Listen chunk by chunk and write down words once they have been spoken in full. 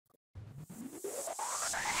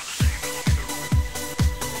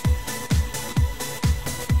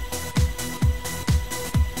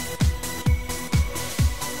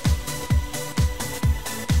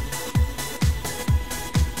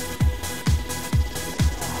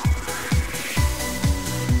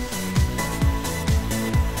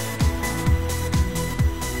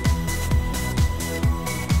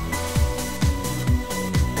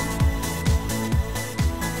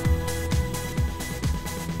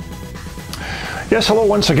Yes, hello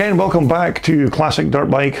once again. Welcome back to Classic Dirt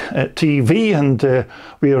Bike TV, and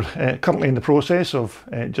we're currently in the process of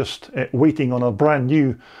just waiting on a brand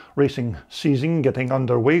new racing season getting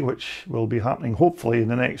underway, which will be happening hopefully in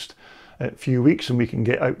the next few weeks, and we can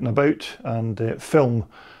get out and about and film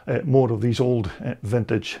more of these old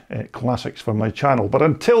vintage classics for my channel. But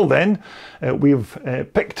until then, we've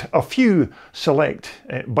picked a few select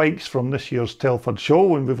bikes from this year's Telford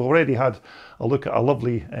show, and we've already had a look at a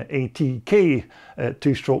lovely ATK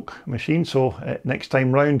two-stroke machine. So next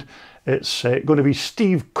time round it's going to be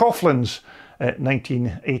Steve Coughlan's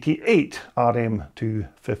 1988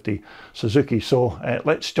 RM250 Suzuki. So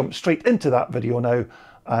let's jump straight into that video now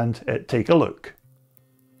and take a look.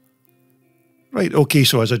 Right, okay,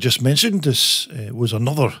 so as I just mentioned, this was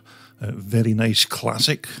another very nice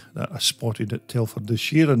classic that I spotted at Telford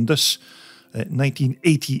this year, and this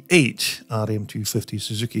 1988 RM250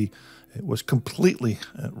 Suzuki was completely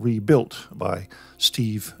rebuilt by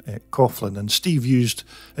Steve Coughlan, and Steve used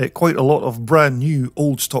quite a lot of brand new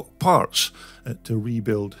old stock parts to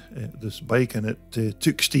rebuild this bike, and it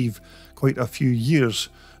took Steve quite a few years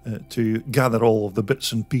to gather all of the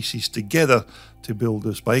bits and pieces together to build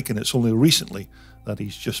this bike, and it's only recently that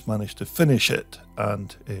he's just managed to finish it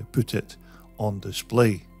and put it on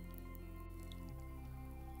display.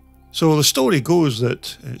 So the story goes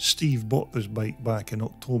that Steve bought this bike back in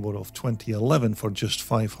October of 2011 for just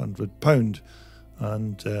 £500,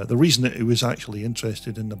 and the reason that he was actually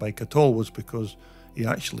interested in the bike at all was because he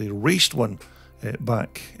actually raced one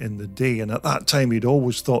back in the day, and at that time he'd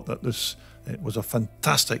always thought that this was a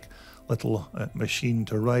fantastic little machine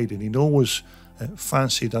to ride, and he'd always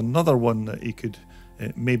fancied another one that he could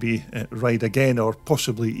maybe ride again or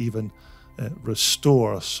possibly even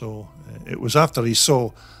restore. So it was after he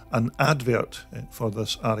saw an advert for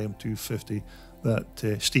this RM250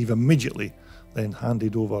 that Steve immediately then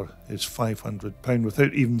handed over his £500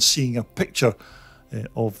 without even seeing a picture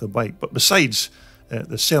of the bike. But besides,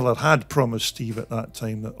 the seller had promised Steve at that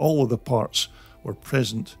time that all of the parts were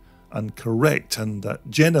present and correct, and that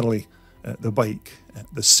generally the bike,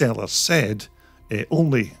 the seller said,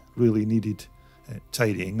 only really needed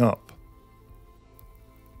tidying up.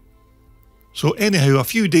 So anyhow, a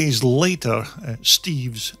few days later,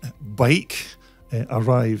 Steve's bike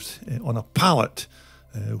arrived on a pallet,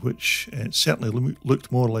 which certainly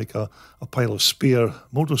looked more like a pile of spare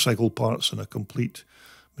motorcycle parts than a complete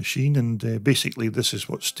machine, and basically this is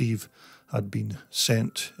what Steve had been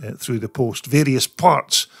sent through the post: various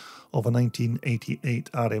parts of a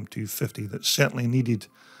 1988 RM250 that certainly needed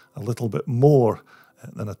a little bit more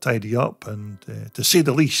than a tidy up, and to say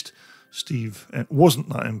the least, Steve wasn't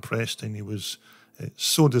that impressed, and he was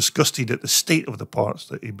so disgusted at the state of the parts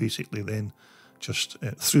that he basically then just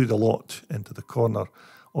threw the lot into the corner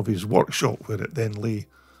of his workshop, where it then lay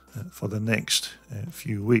for the next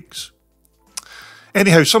few weeks.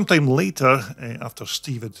 Anyhow, sometime later, after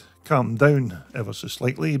Steve had calmed down ever so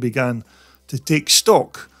slightly, he began to take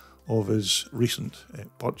stock of his recent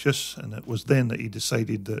purchase, and it was then that he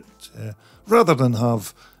decided that rather than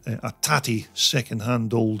have a tatty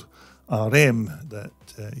second-hand old RM, that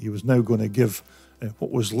he was now going to give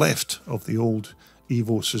what was left of the old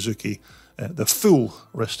Evo Suzuki the full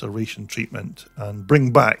restoration treatment and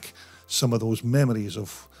bring back some of those memories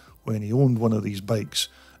of when he owned one of these bikes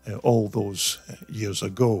all those years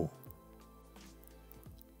ago.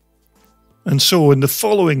 And so in the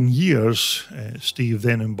following years, Steve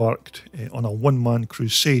then embarked on a one-man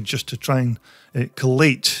crusade just to try and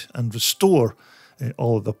collate and restore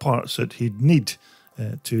all of the parts that he'd need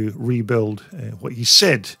to rebuild what he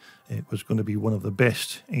said was going to be one of the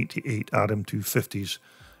best 88 RM250s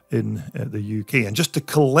in the UK. And just to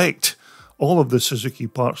collect all of the Suzuki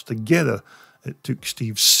parts together, it took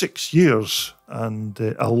Steve 6 years, and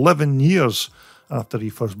 11 years after he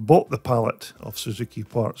first bought the pallet of Suzuki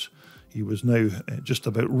parts, he was now just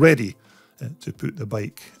about ready to put the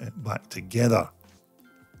bike back together.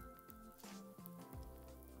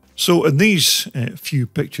 So in these few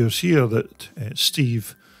pictures here that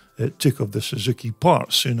Steve took of the Suzuki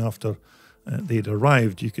parts soon after they'd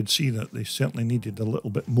arrived, you could see that they certainly needed a little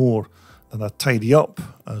bit more than a tidy up,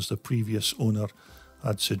 as the previous owner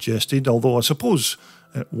had suggested. Although I suppose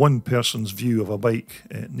one person's view of a bike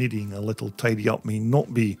needing a little tidy up may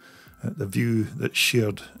not be the view that's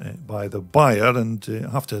shared by the buyer, and I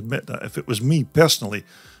have to admit that if it was me personally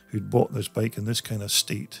who'd bought this bike in this kind of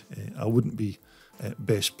state, I wouldn't be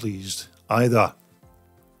best pleased either.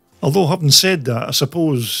 Although having said that, I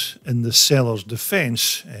suppose in the seller's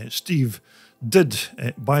defence, Steve did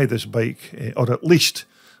buy this bike, or at least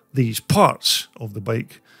these parts of the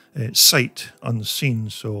bike, sight unseen,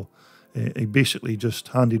 so he basically just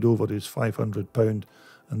handed over his £500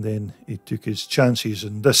 and then he took his chances,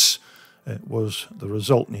 and this was the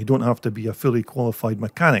result. And you don't have to be a fully qualified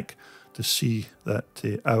mechanic to see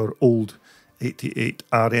that our old 88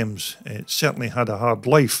 RMs certainly had a hard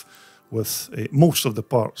life, with most of the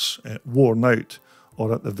parts worn out,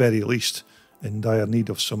 or at the very least in dire need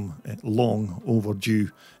of some long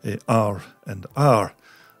overdue R&R,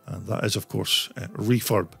 and that is of course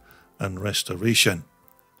refurb and restoration.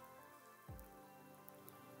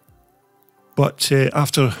 But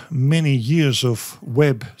after many years of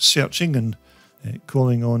web searching and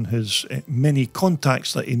calling on his many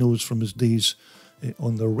contacts that he knows from his days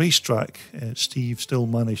on the racetrack, Steve still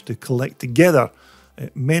managed to collect together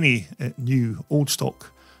many new old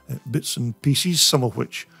stock bits and pieces, some of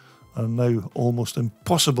which are now almost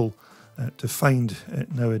impossible to find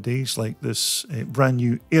nowadays, like this brand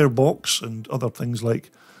new airbox and other things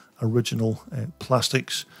like original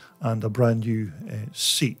plastics and a brand new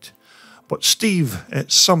seat. But Steve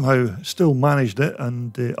somehow still managed it,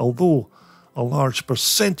 and although a large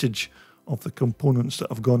percentage of the components that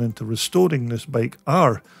have gone into restoring this bike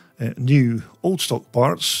are new old stock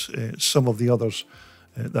parts, some of the others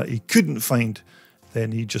that he couldn't find,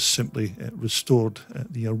 then he just simply restored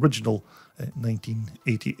the original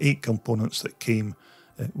 1988 components that came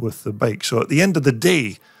with the bike. So at the end of the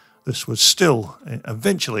day, this was still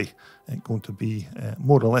eventually going to be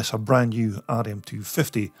more or less a brand new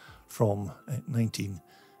RM250 from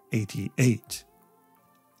 1988.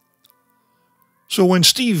 So when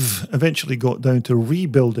Steve eventually got down to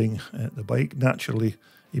rebuilding the bike, naturally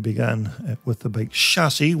he began with the bike's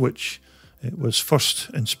chassis, which was first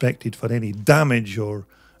inspected for any damage or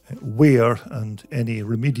wear, and any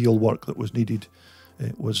remedial work that was needed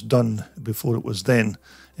was done before it was then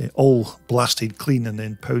all blasted clean and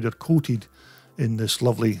then powder coated in this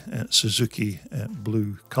lovely Suzuki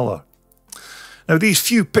blue colour. Now, these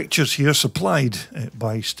few pictures here supplied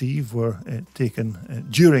by Steve were taken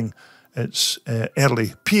during its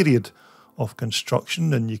early period of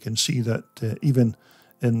construction, and you can see that even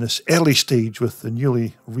in this early stage with the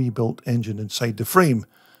newly rebuilt engine inside the frame,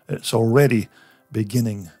 it's already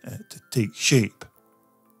beginning to take shape.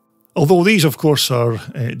 Although these, of course, are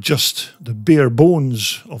just the bare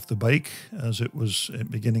bones of the bike, as it was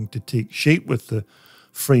beginning to take shape with the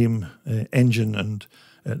frame, engine and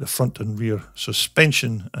the front and rear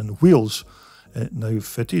suspension and wheels now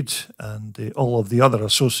fitted, and all of the other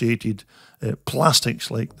associated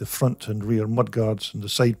plastics like the front and rear mudguards and the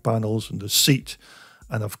side panels and the seat,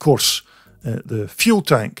 and of course the fuel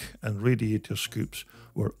tank and radiator scoops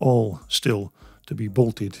were all still to be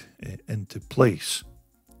bolted into place.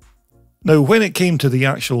 Now, when it came to the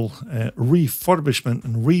actual refurbishment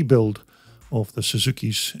and rebuild of the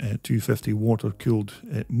Suzuki's 250 water-cooled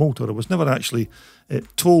motor, it was never actually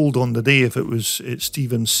told on the day if it was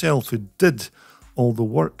Steve himself who did all the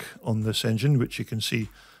work on this engine, which you can see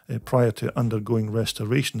prior to undergoing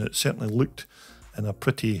restoration. It certainly looked in a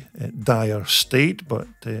pretty dire state, but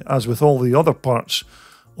as with all the other parts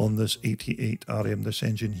on this 88 RM, this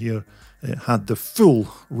engine here had the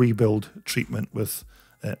full rebuild treatment with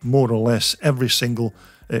more or less every single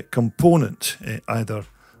component either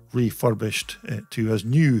refurbished to as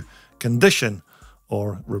new condition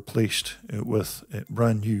or replaced with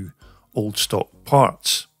brand new old stock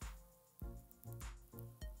parts.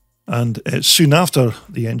 And soon after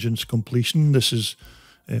the engine's completion, this is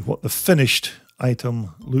what the finished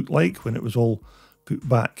item looked like when it was all put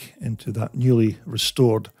back into that newly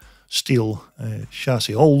restored steel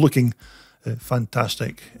chassis, all looking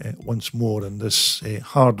fantastic once more in this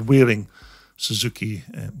hard-wearing Suzuki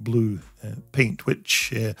blue paint,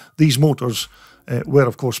 which these motors were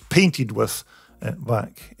of course painted with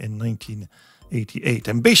back in 1988.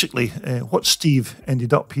 And basically what Steve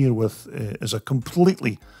ended up here with is a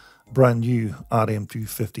completely brand new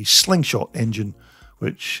RM250 slingshot engine,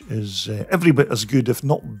 which is every bit as good, if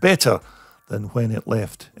not better, than when it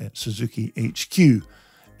left Suzuki HQ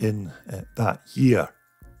in that year.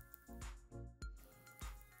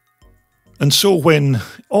 And so when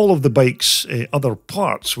all of the bike's other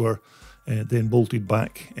parts were then bolted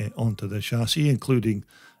back onto the chassis, including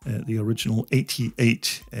the original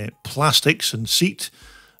 88 plastics and seat,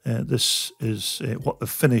 this is what the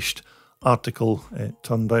finished article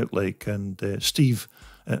turned out like. And Steve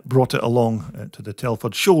brought it along to the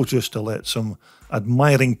Telford show just to let some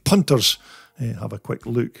admiring punters have a quick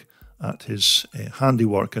look at his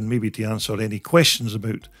handiwork, and maybe to answer any questions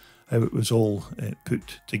about how it was all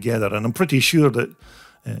put together. And I'm pretty sure that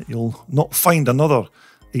you'll not find another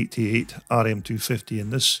 88 RM250 in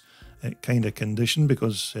this kind of condition,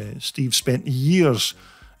 because Steve spent years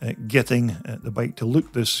getting the bike to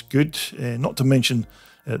look this good, not to mention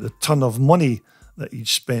the ton of money that he'd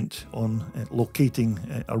spent on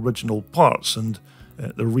locating original parts and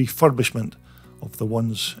the refurbishment of the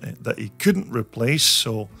ones that he couldn't replace.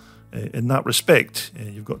 So in that respect,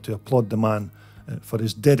 you've got to applaud the man for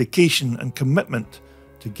his dedication and commitment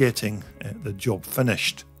to getting the job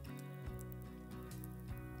finished.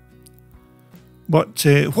 But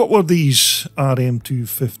what were these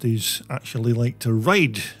RM250s actually like to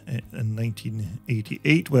ride in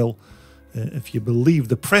 1988? Well, if you believe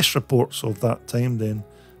the press reports of that time, then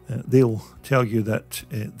they'll tell you that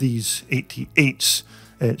these 88's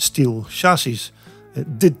steel chassis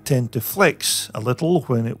did tend to flex a little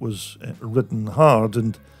when it was ridden hard,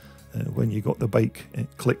 and when you got the bike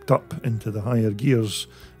clicked up into the higher gears,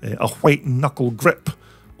 a white knuckle grip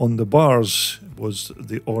on the bars was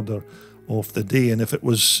the order of the day. And if it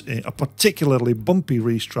was a particularly bumpy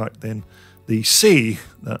racetrack, then they say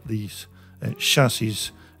that these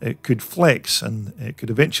chassis could flex, and it could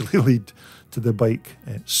eventually lead to the bike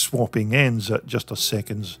swapping ends at just a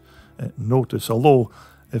second's notice. Although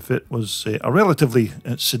if it was a relatively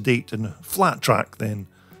sedate and flat track, then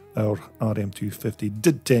our RM250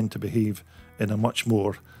 did tend to behave in a much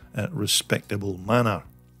more respectable manner.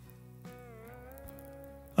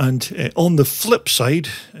 And on the flip side,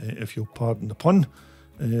 if you'll pardon the pun,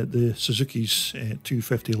 the Suzuki's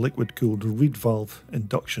 250 liquid-cooled reed valve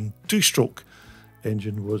induction two-stroke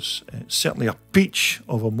engine was certainly a peach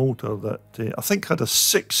of a motor that I think had a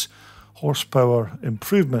 6 horsepower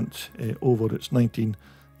improvement over its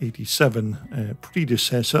 1987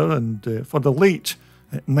 predecessor, and for the late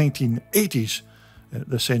 1980s,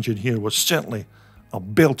 this engine here was certainly a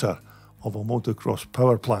belter of a motocross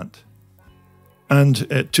power plant.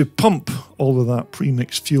 And to pump all of that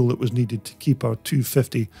premixed fuel that was needed to keep our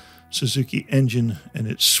 250 Suzuki engine in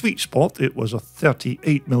its sweet spot, it was a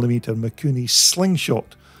 38mm Mikuni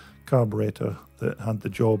slingshot carburetor that had the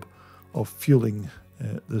job of fueling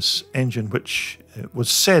this engine, which was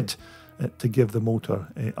said to give the motor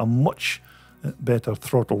a much better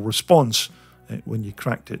throttle response when you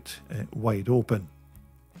cracked it wide open.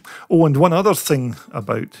 Oh, and one other thing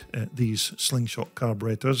about these slingshot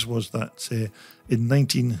carburetors was that in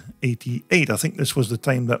 1988, I think this was the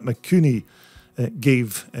time that Mikuni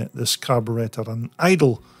gave this carburetor an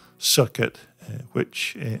idle circuit,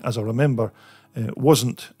 which, as I remember,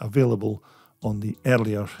 wasn't available on the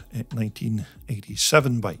earlier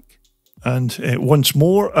 1987 bike. And once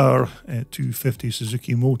more, our 250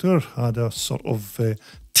 Suzuki motor had a sort of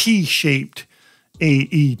T-shaped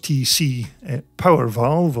AETC power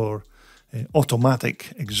valve, or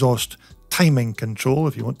automatic exhaust timing control,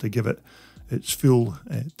 if you want to give it its full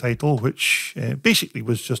title, which basically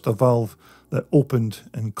was just a valve that opened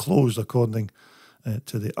and closed according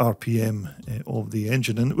to the RPM of the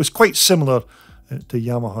engine. And it was quite similar to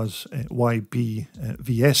Yamaha's YB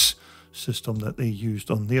VS system that they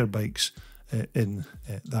used on their bikes in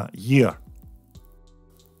that year.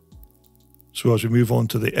 So as we move on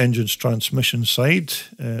to the engine's transmission side,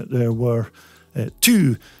 there were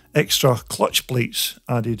 2 extra clutch plates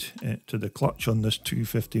added to the clutch on this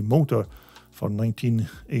 250 motor for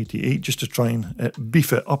 1988, just to try and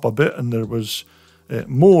beef it up a bit. And there was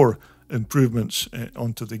more improvements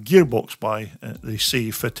onto the gearbox by, they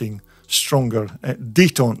say, fitting stronger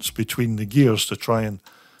detents between the gears to try and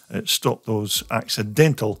stop those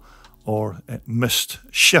accidental or missed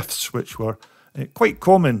shifts, which were quite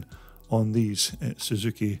common on these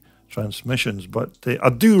Suzuki transmissions. But I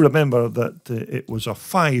do remember that it was a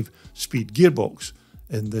 5-speed gearbox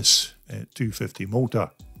in this 250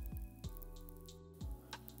 motor.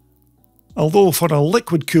 Although for a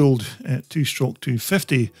liquid-cooled two-stroke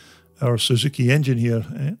 250, our Suzuki engine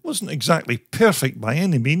here wasn't exactly perfect by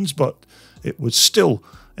any means, but it was still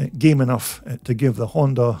game enough to give the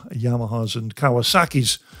Honda, Yamahas and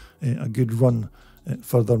Kawasaki's a good run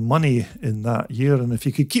for their money in that year. And if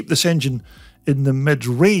you could keep this engine in the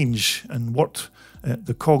mid-range and work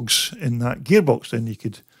the cogs in that gearbox, then you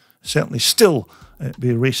could certainly still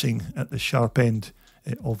be racing at the sharp end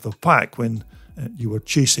of the pack when you were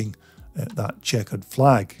chasing that checkered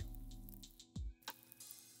flag.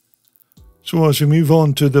 So as we move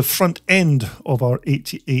on to the front end of our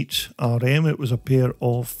 88 RM, it was a pair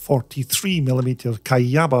of 43mm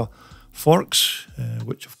Kayaba forks,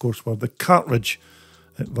 which of course were the cartridge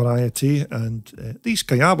variety, and these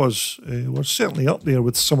Kayabas were certainly up there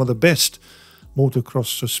with some of the best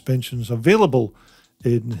motocross suspensions available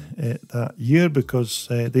in that year, because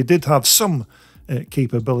they did have some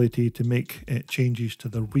capability to make changes to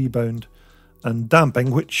the rebound and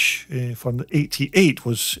damping, which for the 88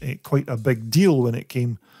 was quite a big deal when it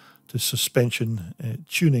came to suspension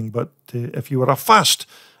tuning. But if you were a fast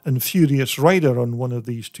and furious rider on one of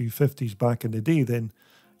these 250s back in the day, then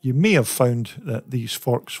you may have found that these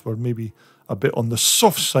forks were maybe a bit on the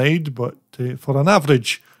soft side, but for an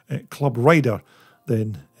average club rider,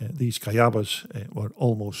 then these Kayabas were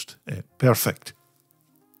almost perfect.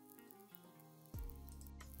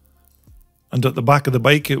 And at the back of the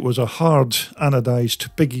bike, it was a hard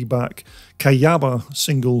anodized piggyback Kayaba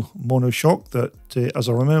single monoshock that, as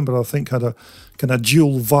I remember, I think had a kind of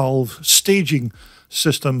dual valve staging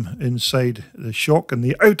system inside the shock, and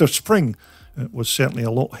the outer spring was certainly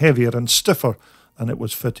a lot heavier and stiffer than it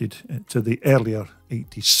was fitted to the earlier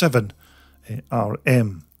 87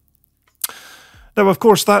 RM. Now, of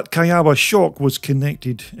course, that Kayaba shock was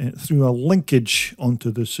connected through a linkage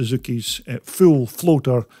onto the Suzuki's full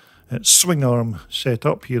floater swing arm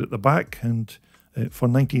setup here at the back, and for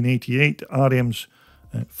 1988, RM's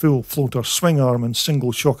full floater swing arm and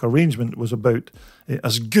single shock arrangement was about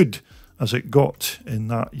as good as it got in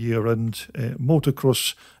that year, and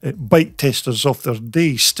motocross bike testers of their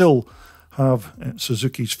day still have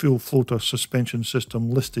Suzuki's full floater suspension system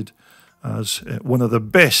listed as one of the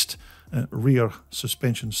best rear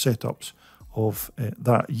suspension setups of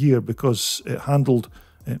that year, because it handled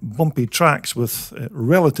bumpy tracks with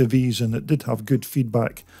relative ease, and it did have good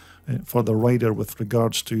feedback for the rider with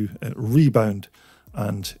regards to rebound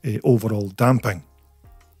and overall damping.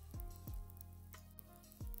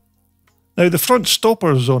 Now, the front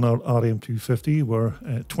stoppers on our RM250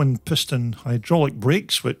 were twin piston hydraulic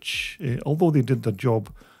brakes, which, although they did their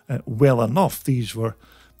job well enough, these were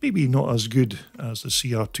maybe not as good as the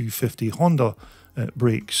CR250 Honda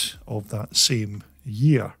brakes of that same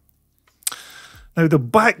year. Now, the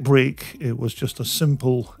back brake, it was just a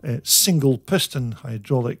simple single piston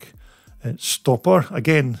hydraulic stopper.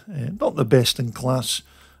 Again, not the best in class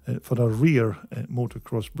for a rear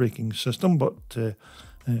motocross braking system, but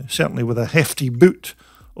certainly with a hefty boot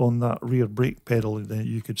on that rear brake pedal,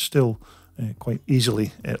 you could still quite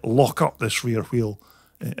easily lock up this rear wheel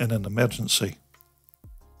in an emergency.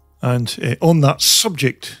 And on that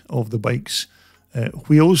subject of the bike's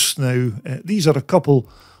wheels, now these are a couple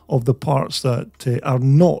of the parts that are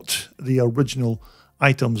not the original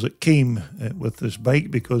items that came with this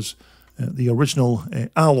bike, because the original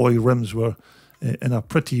alloy rims were in a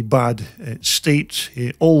pretty bad state,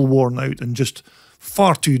 all worn out and just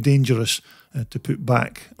far too dangerous to put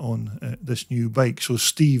back on this new bike. So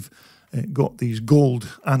Steve got these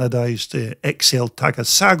gold anodized XL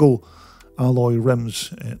Takasago alloy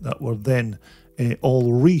rims that were then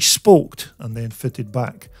all re-spoked and then fitted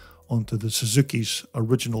back onto the Suzuki's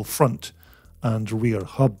original front and rear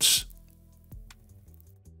hubs.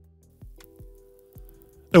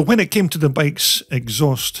 Now, when it came to the bike's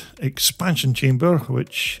exhaust expansion chamber,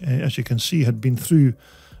 which, as you can see, had been through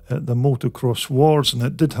the motocross wars, and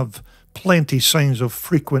it did have plenty signs of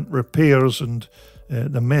frequent repairs, and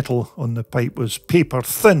the metal on the pipe was paper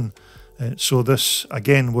thin, so this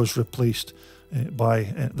again was replaced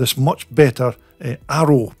by this much better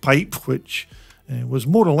Arrow pipe, which was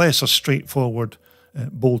more or less a straightforward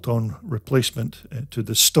bolt-on replacement to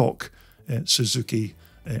the stock Suzuki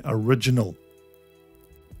original.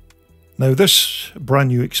 Now, this brand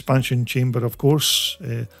new expansion chamber, of course,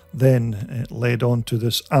 then led on to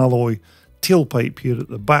this alloy tailpipe here at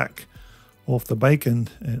the back of the bike,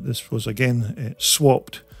 and this was again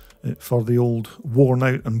swapped for the old worn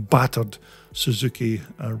out and battered Suzuki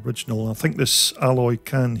original. I think this alloy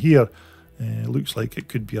can here looks like it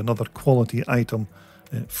could be another quality item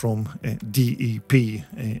from DEP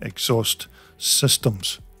exhaust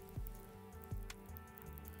systems.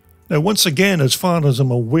 Now, once again, as far as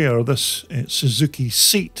I'm aware, this Suzuki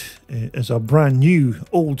seat is a brand new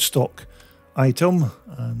old stock item,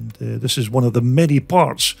 and this is one of the many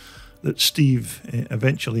parts that Steve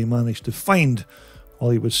eventually managed to find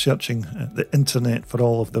while he was searching the internet for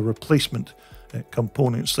all of the replacement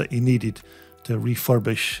components that he needed to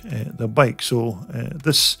refurbish the bike. So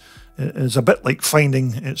this is a bit like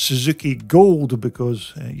finding Suzuki gold,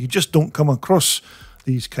 because you just don't come across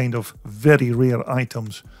these kind of very rare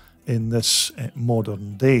items in this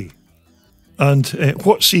modern day. And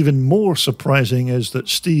what's even more surprising is that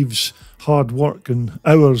Steve's hard work and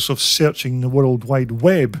hours of searching the World Wide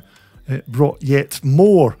Web brought yet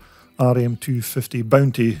more RM250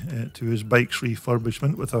 bounty to his bike's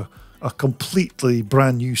refurbishment, with a completely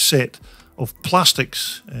brand new set of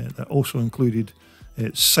plastics that also included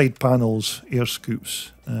side panels, air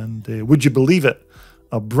scoops, and would you believe it,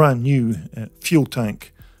 a brand new fuel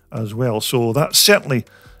tank as well. So that certainly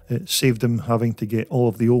saved him having to get all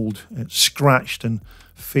of the old scratched and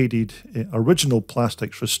faded original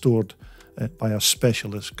plastics restored by a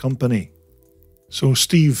specialist company. So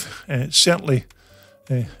Steve certainly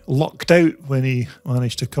lucked out when he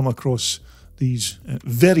managed to come across these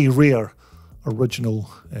very rare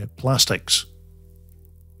original plastics.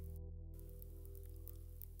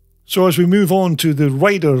 So as we move on to the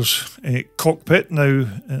rider's cockpit, now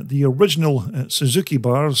the original Suzuki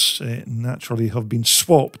bars naturally have been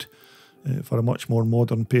swapped for a much more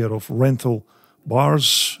modern pair of Renthal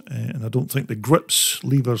bars, and I don't think the grips,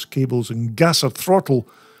 levers, cables and gasser throttle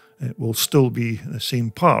will still be the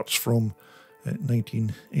same parts from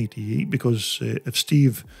 1988, because if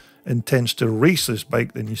Steve intends to race this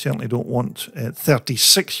bike, then you certainly don't want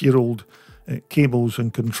 36-year-old cables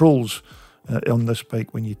and controls on this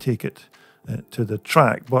bike when you take it to the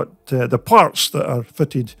track. But the parts that are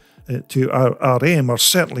fitted to our RM are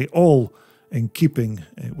certainly all in keeping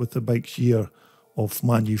with the bike's year of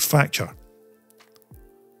manufacture.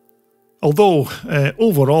 Although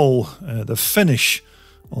overall the finish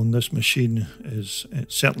on this machine is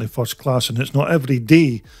certainly first class, and it's not every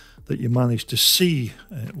day that you manage to see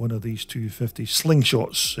one of these 250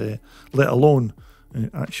 slingshots, let alone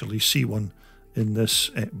actually see one in this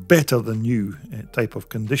better than new type of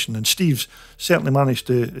condition. And Steve's certainly managed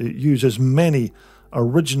to use as many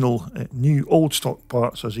original new old stock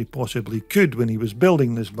parts as he possibly could when he was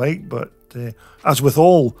building this bike, but as with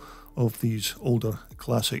all of these older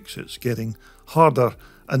classics, it's getting harder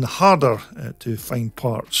and harder to find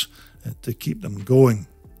parts to keep them going.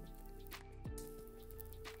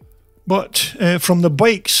 But from the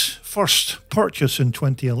bike's first purchase in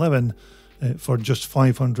 2011 for just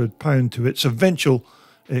 £500 to its eventual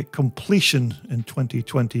completion in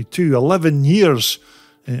 2022, 11 years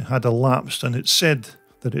had elapsed, and it's said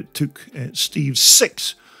that it took Steve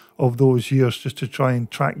 6 of those years just to try and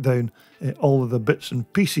track down all of the bits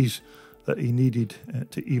and pieces that he needed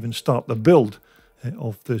to even start the build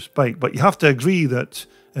of this bike. But you have to agree that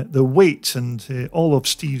the weight and all of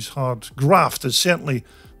Steve's hard graft has certainly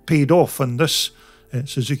paid off, and this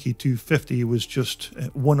Suzuki 250 was just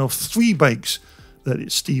one of 3 bikes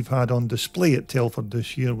that Steve had on display at Telford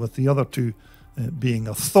this year, with the other 2 being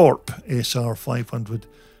a Thorpe SR 500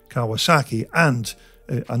 Kawasaki and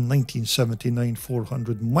a 1979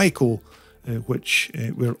 400 Maiko, which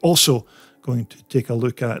we're also going to take a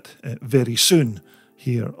look at very soon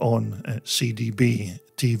here on CDB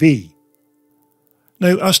TV.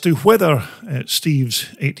 Now, as to whether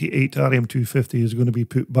Steve's 88 RM250 is going to be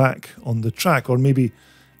put back on the track or maybe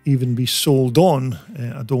even be sold on,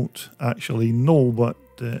 I don't actually know, but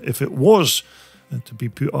if it was to be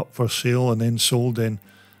put up for sale and then sold, then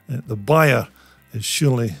the buyer is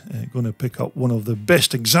surely going to pick up one of the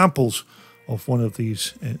best examples of one of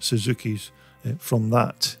these Suzukis from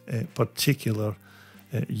that particular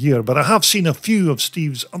year. But I have seen a few of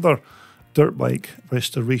Steve's other dirt bike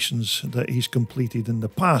restorations that he's completed in the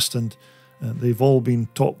past, and they've all been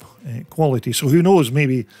top quality. So who knows,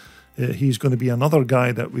 maybe he's going to be another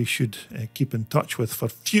guy that we should keep in touch with for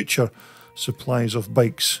future supplies of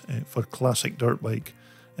bikes for Classic Dirt Bike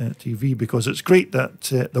TV, because it's great that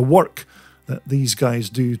the work that these guys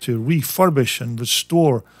do to refurbish and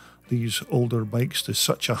restore these older bikes to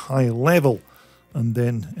such a high level and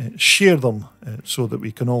then share them so that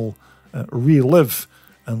we can all relive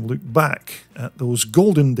and look back at those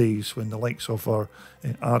golden days when the likes of our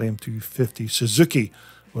RM250 Suzuki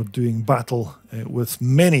were doing battle with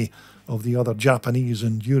many of the other Japanese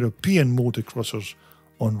and European motocrossers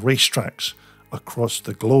on racetracks across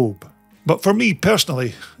the globe. But for me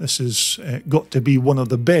personally, this has got to be one of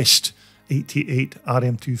the best 88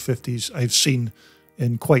 RM250s I've seen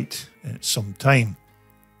in quite some time.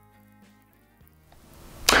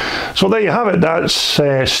 So there you have it. That's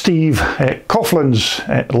Steve Coughlan's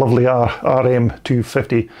lovely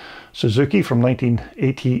RM250 Suzuki from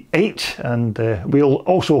 1988, and we'll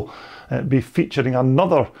also be featuring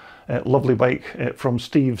another lovely bike from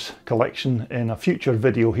Steve's collection in a future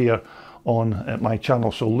video here on my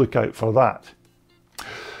channel, so look out for that.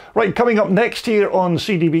 Right, coming up next here on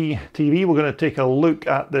CDB TV, we're going to take a look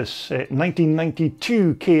at this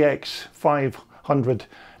 1992 KX 500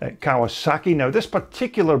 Kawasaki. Now, this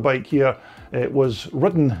particular bike here was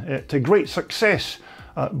ridden to great success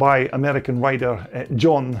by American rider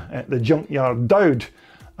John the Junkyard Dowd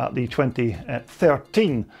at the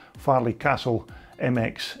 2013 Farleigh Castle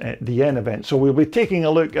MXDN event. So we'll be taking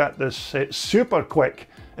a look at this super quick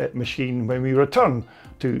machine when we return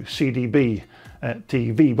to CDB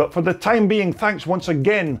TV. But for the time being, thanks once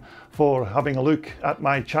again for having a look at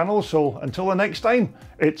my channel. So until the next time,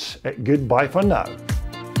 it's goodbye for now.